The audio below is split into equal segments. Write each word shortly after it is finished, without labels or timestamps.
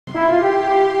Hi,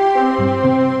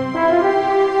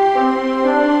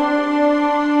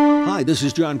 this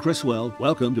is John Criswell.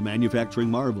 Welcome to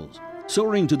Manufacturing Marvels.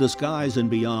 Soaring to the skies and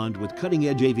beyond with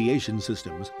cutting-edge aviation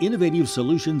systems, innovative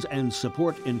solutions, and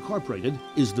support incorporated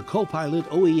is the co-pilot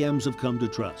OEMs have come to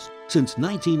trust. Since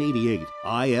 1988,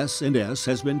 IS&S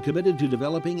has been committed to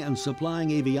developing and supplying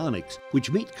avionics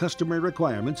which meet customer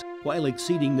requirements while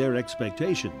exceeding their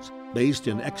expectations. Based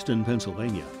in Exton,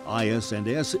 Pennsylvania,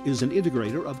 IS&S is an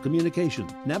integrator of communication,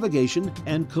 navigation,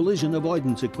 and collision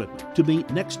avoidance equipment to meet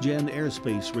next-gen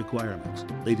airspace requirements.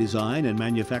 They design and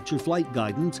manufacture flight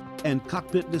guidance and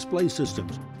cockpit display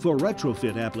systems for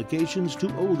retrofit applications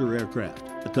to older aircraft.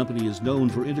 The company is known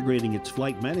for integrating its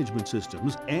flight management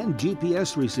systems and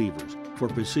GPS receivers for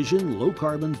precision,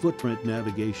 low-carbon footprint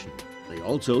navigation. They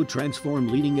also transform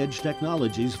leading-edge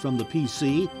technologies from the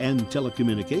PC and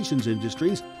telecommunications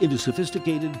industries into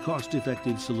sophisticated,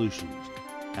 cost-effective solutions.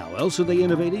 How else are they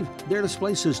innovative? Their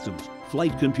display systems,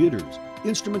 flight computers,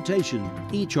 instrumentation,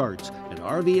 e-charts, and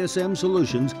RVSM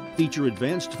solutions feature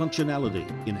advanced functionality,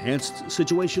 enhanced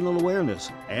situational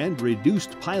awareness, and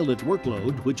reduced pilot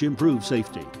workload, which improves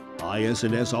safety.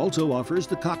 IS&S also offers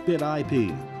the Cockpit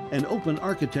IP, an open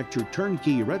architecture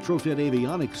turnkey retrofit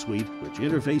avionics suite which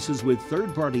interfaces with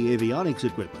third-party avionics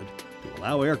equipment to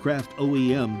allow aircraft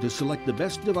OEM to select the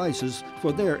best devices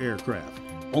for their aircraft.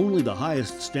 Only the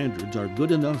highest standards are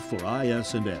good enough for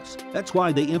IS&S. That's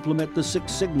why they implement the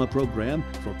Six Sigma program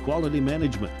for quality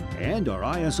management and are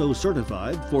ISO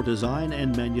certified for design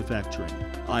and manufacturing.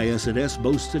 IS&S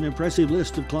boasts an impressive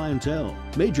list of clientele.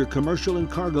 Major commercial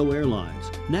and cargo airlines,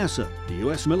 NASA, the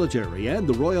U.S. military, and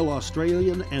the Royal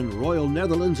Australian and Royal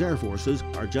Netherlands Air Forces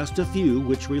are just a few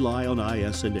which rely on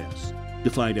IS&S. To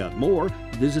find out more,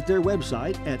 visit their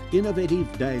website at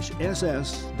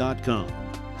innovative-ss.com.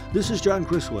 This is John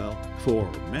Criswell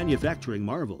for Manufacturing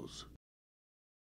Marvels.